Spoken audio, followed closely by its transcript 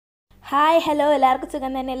Hi hello എല്ലാവർക്കും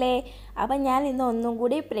സുഖം തന്നെയല്ലേ. അപ്പം ഞാൻ ഇന്ന് ഒന്നും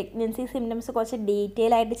കൂടി പ്രഗ്നൻസി സിംറ്റംസ് കുറച്ച്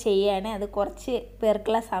ഡീറ്റെയിൽ ആയിട്ട് ചെയ്യുകയാണ്. അത് കുറച്ച്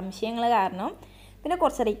പേർക്കുള്ള സംശയങ്ങൾ കാരണവും പിന്നെ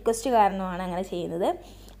കുറച്ച് റിക്വസ്റ്റ് കാരണമാണ് അങ്ങനെ ചെയ്യുന്നത്.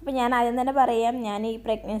 അപ്പോൾ ഞാൻ ആദ്യം തന്നെ പറയാം, ഞാൻ ഈ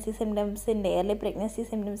പ്രഗ്നൻസി സിംറ്റംസിൻ്റെ ഏർലി പ്രഗ്നൻസി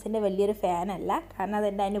സിംറ്റംസിൻ്റെ വലിയൊരു ഫാനല്ല. കാരണം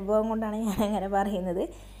അതെൻ്റെ അനുഭവം കൊണ്ടാണ് ഞാൻ അങ്ങനെ പറയുന്നത്.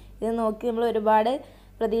 ഇത് നോക്കി നമ്മൾ ഒരുപാട്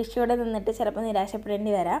പ്രതീക്ഷയോടെ നിന്നിട്ട് ചിലപ്പോൾ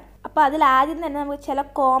നിരാശപ്പെടേണ്ടി വരാം. അപ്പോൾ അതിലാദ്യം തന്നെ നമുക്ക് ചില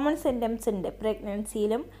കോമൺ സിംറ്റംസ് ഉണ്ട്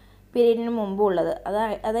പ്രഗ്നൻസിയിലും പീരീഡിന് മുമ്പും ഉള്ളത്.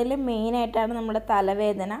 അതിൽ മെയിനായിട്ടാണ് നമ്മുടെ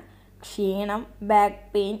തലവേദന, ക്ഷീണം, ബാക്ക്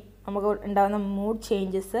പെയിൻ, നമുക്ക് ഉണ്ടാകുന്ന മൂഡ്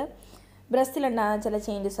ചേഞ്ചസ്, ബ്രസ്റ്റിലുണ്ടാകുന്ന ചില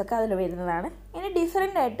ചേഞ്ചസൊക്കെ അതിൽ വരുന്നതാണ്. ഇനി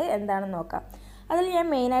ഡിഫറെൻ്റ് ആയിട്ട് എന്താണെന്ന് നോക്കാം. അതിൽ ഞാൻ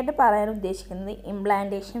മെയിനായിട്ട് പറയാൻ ഉദ്ദേശിക്കുന്നത്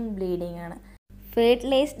ഇംപ്ലാന്റേഷൻ ബ്ലീഡിംഗ് ആണ്.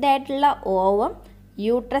 ഫെർട്ടിലൈസ്ഡ് ആയിട്ടുള്ള ഓവം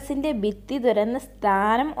യൂട്രസിൻ്റെ ഭിത്തി തുരന്ന്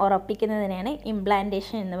സ്ഥാനം ഉറപ്പിക്കുന്നതിനാണ്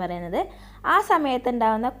ഇംപ്ലാന്റേഷൻ എന്ന് പറയുന്നത്. ആ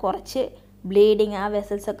സമയത്തുണ്ടാകുന്ന കുറച്ച് ബ്ലീഡിങ്, ആ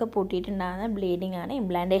വെസൽസൊക്കെ പൊട്ടിയിട്ടുണ്ടാകുന്ന ബ്ലീഡിംഗ് ആണ്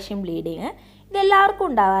ഇംപ്ലാന്റേഷൻ ബ്ലീഡിങ്. ഇതെല്ലാവർക്കും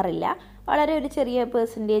ഉണ്ടാവാറില്ല, വളരെ ഒരു ചെറിയ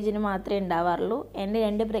പെർസെൻറ്റേജിന് മാത്രമേ ഉണ്ടാവാറുള്ളൂ. എൻ്റെ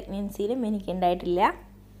 2 പ്രഗ്നൻസിയിലും എനിക്കുണ്ടായിട്ടില്ല.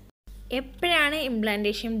 എപ്പോഴാണ്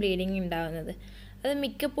ഇംപ്ലാന്റേഷൻ ബ്ലീഡിങ് ഉണ്ടാകുന്നത്? അത്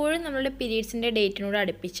മിക്കപ്പോഴും നമ്മളുടെ പീരീഡ്സിൻ്റെ ഡേറ്റിനോട്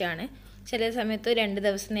അടുപ്പിച്ചാണ്. ചില സമയത്ത് 2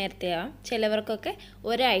 ദിവസം നേരത്തെ ആവാം, ചിലവർക്കൊക്കെ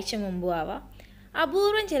ഒരാഴ്ച മുമ്പും ആവാം.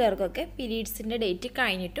 അപൂർവം ചിലർക്കൊക്കെ പീരീഡ്സിൻ്റെ ഡേറ്റ്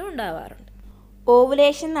കഴിഞ്ഞിട്ടും ഉണ്ടാവാറുണ്ട്.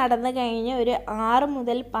 ഓവുലേഷൻ നടന്നു കഴിഞ്ഞ് ഒരു 6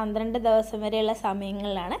 മുതൽ 12 ദിവസം വരെയുള്ള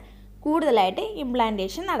സമയങ്ങളിലാണ് കൂടുതലായിട്ട്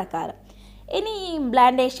ഇംപ്ലാന്റേഷൻ നടക്കാറ്. ഇനി ഈ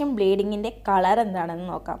ഇംപ്ലാന്റേഷൻ ബ്ലീഡിങ്ങിൻ്റെ കളർ എന്താണെന്ന്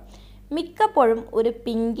നോക്കാം. മിക്കപ്പോഴും ഒരു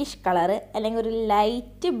പിങ്കിഷ് കളറ് അല്ലെങ്കിൽ ഒരു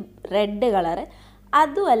ലൈറ്റ് റെഡ് കളറ്,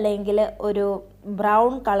 അതും അല്ലെങ്കിൽ ഒരു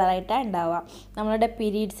ബ്രൗൺ കളറായിട്ടാണ് ഉണ്ടാവുക. നമ്മളുടെ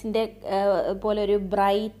പീരീഡ്സിൻ്റെ പോലെ ഒരു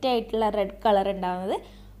ബ്രൈറ്റ് ആയിട്ടുള്ള റെഡ് കളർ ഉണ്ടാകുന്നത്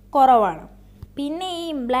കുറവാണ്. പിന്നെ ഈ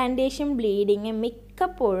ഇംപ്ലാന്റേഷൻ ബ്ലീഡിങ്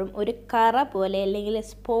മിക്കപ്പോഴും ഒരു കറ പോലെ അല്ലെങ്കിൽ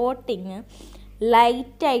സ്പോട്ടിങ്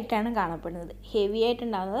ലൈറ്റായിട്ടാണ് കാണപ്പെടുന്നത്. ഹെവി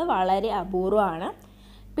ആയിട്ടുണ്ടാകുന്നത് വളരെ അപൂർവമാണ്.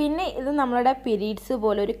 പിന്നെ ഇത് നമ്മളുടെ പീരീഡ്സ്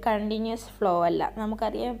പോലെ ഒരു കണ്ടിന്യൂസ് ഫ്ലോ അല്ല.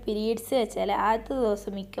 നമുക്കറിയാം, പീരീഡ്സ് വെച്ചാൽ ആദ്യത്തെ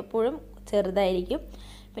ദിവസം മിക്കപ്പോഴും ചെറുതായിരിക്കും,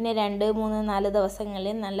 പിന്നെ 2, 3, 4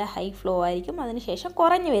 ദിവസങ്ങളിൽ നല്ല ഹൈ ഫ്ലോ ആയിരിക്കും, അതിനുശേഷം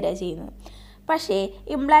കുറഞ്ഞു വരിക ചെയ്യുന്നത്. പക്ഷേ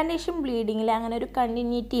ഇംപ്ലാന്റേഷൻ ബ്ലീഡിങ്ങിൽ അങ്ങനെ ഒരു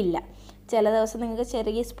കണ്ടിന്യൂറ്റി ഇല്ല. ചില ദിവസം നിങ്ങൾക്ക്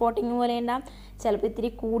ചെറിയ സ്പോട്ടിങ് പോലെ ഉണ്ടാകും, ചിലപ്പോൾ ഇത്തിരി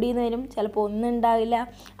കൂടിയെന്ന് വരും, ചിലപ്പോൾ ഒന്നും ഉണ്ടാവില്ല.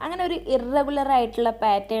 അങ്ങനെ ഒരു ഇറഗുലർ ആയിട്ടുള്ള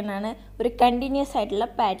പാറ്റേൺ ആണ്, ഒരു കണ്ടിന്യൂസ് ആയിട്ടുള്ള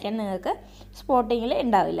പാറ്റേൺ നിങ്ങൾക്ക് സ്പോട്ടിങ്ങിൽ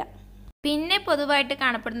ഉണ്ടാവില്ല. പിന്നെ പൊതുവായിട്ട്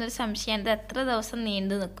കാണപ്പെടുന്ന ഒരു സംശയം, ഇത് എത്ര ദിവസം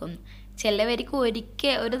നീണ്ടു നിൽക്കും? ചിലവർക്ക്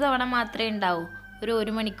ഒരു തവണ മാത്രമേ ഉണ്ടാവൂ, ഒരു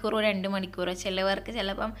 1 മണിക്കൂറോ 2 മണിക്കൂറോ. ചിലവർക്ക്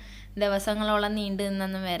ചിലപ്പം ദിവസങ്ങളോളം നീണ്ടു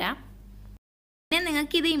നിന്നൊന്നും വരാം. പിന്നെ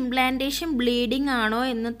നിങ്ങൾക്കിത് ഇംപ്ലാന്റേഷൻ ബ്ലീഡിംഗ് ആണോ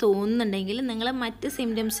എന്ന് തോന്നുന്നുണ്ടെങ്കിൽ നിങ്ങൾ മറ്റ്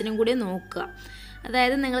സിംറ്റംസിനും കൂടി നോക്കുക.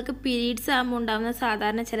 അതായത് നിങ്ങൾക്ക് പീരീഡ്സ് ആകുമ്പോൾ ഉണ്ടാകുന്ന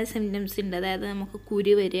സാധാരണ ചില സിംറ്റംസ് ഉണ്ട്. അതായത് നമുക്ക്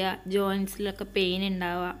കുരു വരിക, ജോയിൻസിലൊക്കെ പെയിൻ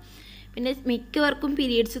ഉണ്ടാവുക. പിന്നെ മിക്കവർക്കും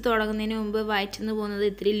പീരീഡ്സ് തുടങ്ങുന്നതിന് മുമ്പ് വയറ്റിന്ന് പോകുന്നത്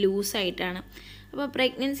ഇത്തിരി ലൂസായിട്ടാണ്. അപ്പോൾ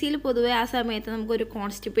പ്രഗ്നൻസിയിൽ പൊതുവേ ആ സമയത്ത് നമുക്കൊരു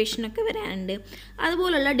കോൺസ്റ്റിപ്പേഷനൊക്കെ വരാനുണ്ട്.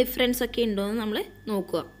 അതുപോലുള്ള ഡിഫറൻസ് ഒക്കെ ഉണ്ടോ എന്ന് നമ്മൾ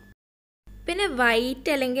നോക്കുക. പിന്നെ വൈറ്റ്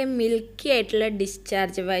അല്ലെങ്കിൽ മിൽക്കി ആയിട്ടുള്ള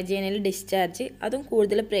ഡിസ്ചാർജ്, വജൈനൽ ഡിസ്ചാർജ്, അതും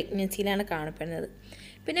കൂടുതൽ പ്രഗ്നൻസിയിലാണ് കാണപ്പെടുന്നത്.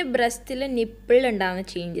 പിന്നെ ബ്രസ്റ്റിൽ നിപ്പിളിൽ ഉണ്ടാകുന്ന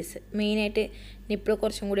ചേഞ്ചസ്, മെയിനായിട്ട് നിപ്പിൾ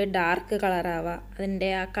കുറച്ചും കൂടി ഡാർക്ക് കളറാവുക, അതിൻ്റെ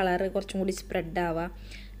ആ കളറ് കുറച്ചും കൂടി സ്പ്രെഡ് ആവുക,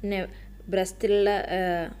 പിന്നെ ബ്രസ്റ്റിലുള്ള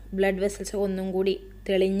ബ്ലഡ് വെസൽസ് ഒന്നും കൂടി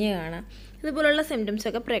തെളിഞ്ഞ് കാണാം. ഇതുപോലുള്ള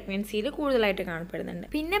സിംറ്റംസൊക്കെ പ്രഗ്നൻസിയിൽ കൂടുതലായിട്ട് കാണപ്പെടുന്നുണ്ട്.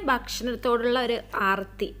 പിന്നെ ഭക്ഷണത്തോടുള്ള ഒരു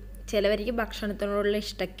ആർത്തി, ചിലവർക്ക് ഭക്ഷണത്തോടുള്ള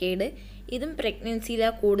ഇഷ്ടക്കേട്, ഇതും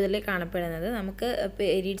പ്രഗ്നൻസിയിലാണ് കൂടുതൽ കാണപ്പെടുന്നത്. നമുക്ക്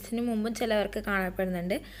പീരീഡ്സിന് മുമ്പും ചിലവർക്ക്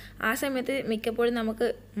കാണപ്പെടുന്നുണ്ട്. ആ സമയത്ത് മിക്കപ്പോഴും നമുക്ക്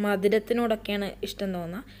മധുരത്തിനോടൊക്കെയാണ് ഇഷ്ടം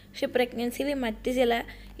തോന്നുക, പക്ഷെ പ്രഗ്നൻസിയിൽ മറ്റ് ചില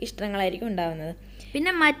ഇഷ്ടങ്ങളായിരിക്കും ഉണ്ടാകുന്നത്.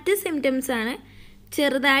 പിന്നെ മറ്റ് സിംറ്റംസാണ്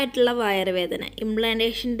ചെറുതായിട്ടുള്ള വയറുവേദന.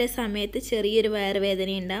 ഇംപ്ലാന്റേഷൻ്റെ സമയത്ത് ചെറിയൊരു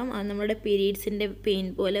വയറുവേദന ഉണ്ടാകും, അത് നമ്മുടെ പീരീഡ്സിൻ്റെ പെയിൻ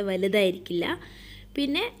പോലെ വലുതായിരിക്കില്ല.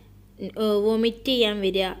 പിന്നെ വൊമിറ്റ് ചെയ്യാൻ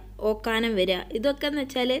വരിക, ഓക്കാനം വരിക, ഇതൊക്കെ എന്ന്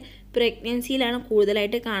വെച്ചാൽ പ്രഗ്നൻസിയിലാണ്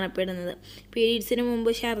കൂടുതലായിട്ട് കാണപ്പെടുന്നത്. പീരീഡ്സിന് മുമ്പ്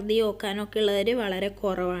ഛർദി, ഓക്കാനം ഒക്കെ ഉള്ളവർ വളരെ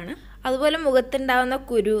കുറവാണ്. അതുപോലെ മുഖത്തുണ്ടാകുന്ന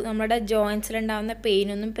കുരു, നമ്മുടെ ജോയിൻസിലുണ്ടാകുന്ന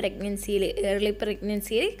പെയിനൊന്നും പ്രഗ്നൻസിയിൽ, ഏർലി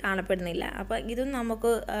പ്രഗ്നൻസിയിൽ കാണപ്പെടുന്നില്ല. അപ്പോൾ ഇതും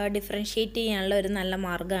നമുക്ക് ഡിഫറൻഷ്യേറ്റ് ചെയ്യാനുള്ള ഒരു നല്ല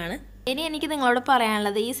മാർഗ്ഗമാണ്. ഇനി എനിക്ക് നിങ്ങളോട്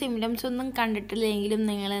പറയാനുള്ളത്, ഈ സിംറ്റംസ് ഒന്നും കണ്ടിട്ടില്ലെങ്കിലും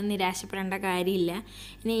നിങ്ങൾ നിരാശപ്പെടേണ്ട കാര്യമില്ല.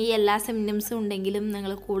 ഇനി ഈ എല്ലാ സിംറ്റംസും ഉണ്ടെങ്കിലും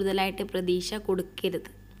നിങ്ങൾ കൂടുതലായിട്ട് പ്രതീക്ഷ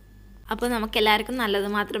കൊടുക്കരുത്. അപ്പോൾ നമുക്കെല്ലാവർക്കും നല്ലത്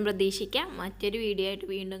മാത്രം പ്രതീക്ഷിക്കാം. മറ്റൊരു വീഡിയോ ആയിട്ട്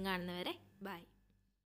വീണ്ടും കാണുന്നവരെ